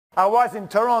I was in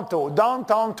Toronto,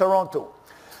 downtown Toronto,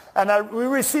 and we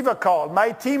received a call.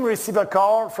 My team received a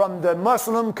call from the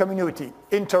Muslim community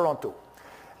in Toronto.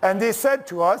 And they said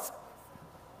to us,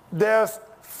 there's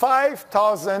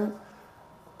 5,000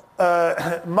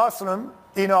 Muslims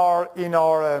in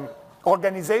our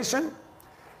organization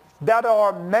that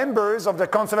are members of the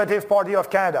Conservative Party of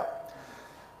Canada.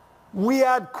 We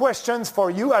had questions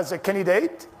for you as a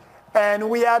candidate, and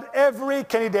we had every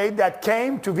candidate that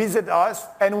came to visit us,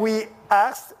 and we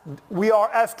are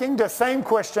asking the same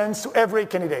questions to every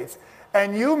candidate.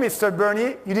 And you, Mr.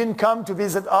 Bernier, you didn't come to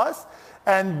visit us,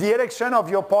 and the election of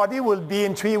your party will be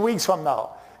in 3 weeks from now.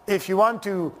 If you want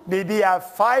to maybe have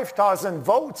 5,000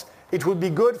 votes, it would be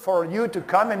good for you to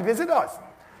come and visit us.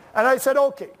 And I said,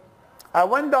 okay. I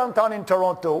went downtown in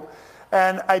Toronto,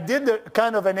 and I did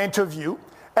kind of an interview,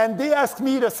 and they asked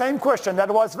me the same question that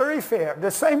was very fair,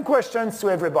 the same questions to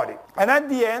everybody. And at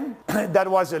the end, that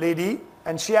was a lady,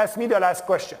 and she asked me the last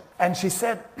question. And she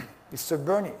said, Mr.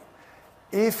 Bernier,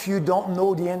 if you don't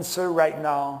know the answer right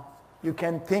now, you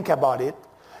can think about it.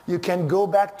 You can go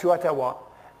back to Ottawa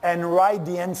and write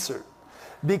the answer.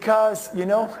 Because, you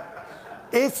know,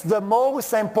 it's the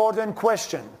most important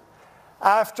question.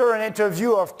 After an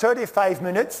interview of 35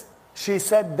 minutes, she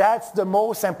said that's the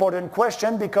most important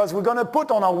question because we're going to put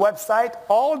on our website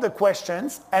all the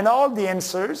questions and all the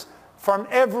answers from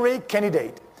every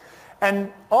candidate.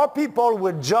 And our people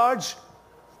would judge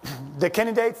the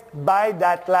candidates by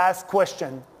that last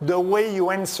question, the way you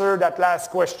answer that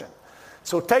last question.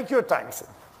 So take your time.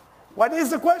 What is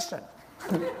the question?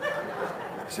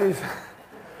 She said,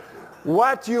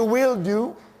 what you will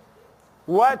do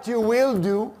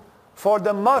for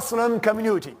the Muslim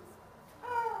community.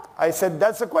 I said,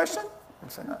 that's the question? I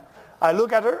said, no. I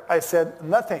look at her, I said,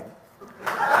 nothing.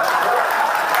 I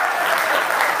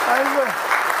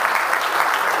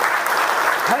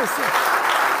said,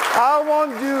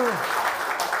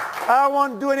 I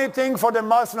won't do anything for the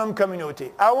Muslim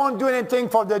community. I won't do anything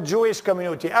for the Jewish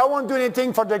community. I won't do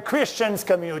anything for the Christians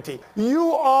community.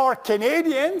 You are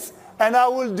Canadians, and I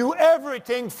will do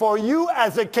everything for you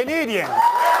as a Canadian.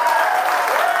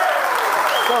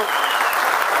 So,